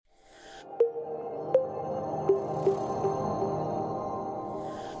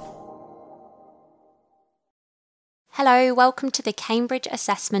Hello, welcome to the Cambridge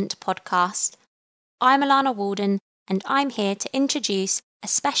Assessment Podcast. I'm Alana Walden and I'm here to introduce a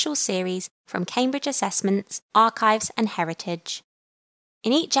special series from Cambridge Assessment's Archives and Heritage.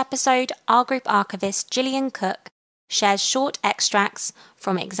 In each episode, our group archivist Gillian Cooke shares short extracts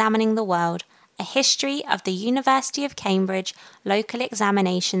from Examining the World, a history of the University of Cambridge Local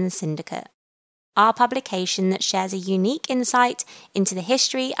Examinations Syndicate, our publication that shares a unique insight into the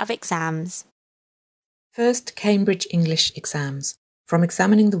history of exams. First, Cambridge English Exams, from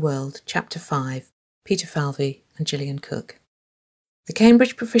Examining the World, Chapter 5, Peter Falvey and Gillian Cooke. The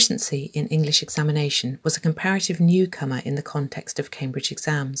Cambridge proficiency in English examination was a comparative newcomer in the context of Cambridge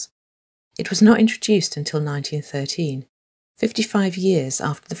exams. It was not introduced until 1913, 55 years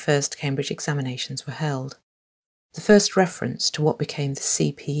after the first Cambridge examinations were held. The first reference to what became the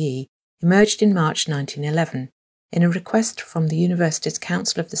CPE emerged in March 1911 in a request from the University's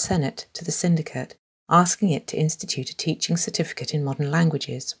Council of the Senate to the Syndicate, asking it to institute a teaching certificate in modern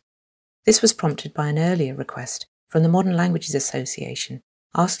languages. This was prompted by an earlier request from the Modern Languages Association,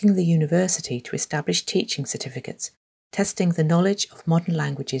 asking the university to establish teaching certificates, testing the knowledge of modern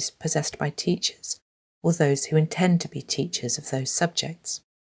languages possessed by teachers, or those who intend to be teachers of those subjects.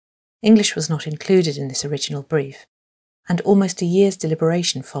 English was not included in this original brief, and almost a year's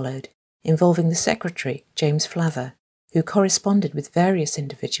deliberation followed, involving the secretary, James Flather, who corresponded with various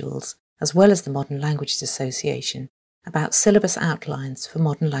individuals as well as the Modern Languages Association, about syllabus outlines for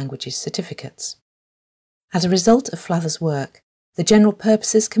modern languages certificates. As a result of Flather's work, the General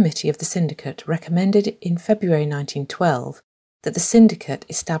Purposes Committee of the Syndicate recommended in February 1912 that the Syndicate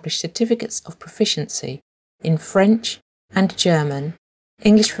establish certificates of proficiency in French and German,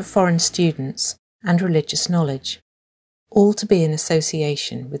 English for foreign students, and religious knowledge, all to be in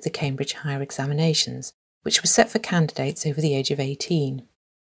association with the Cambridge Higher Examinations, which were set for candidates over the age of 18.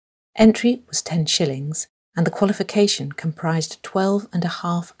 Entry was 10 shillings, and the qualification comprised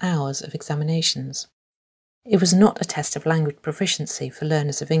 12.5 hours of examinations. It was not a test of language proficiency for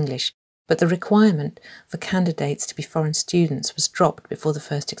learners of English, but the requirement for candidates to be foreign students was dropped before the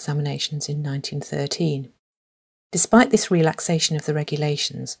first examinations in 1913. Despite this relaxation of the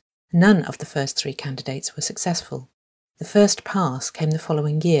regulations, none of the first 3 candidates were successful. The first pass came the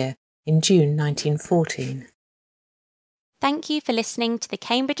following year, in June 1914. Thank you for listening to the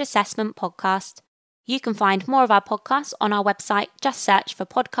Cambridge Assessment Podcast. You can find more of our podcasts on our website, just search for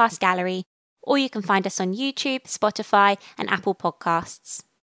Podcast Gallery, or you can find us on YouTube, Spotify, and Apple Podcasts.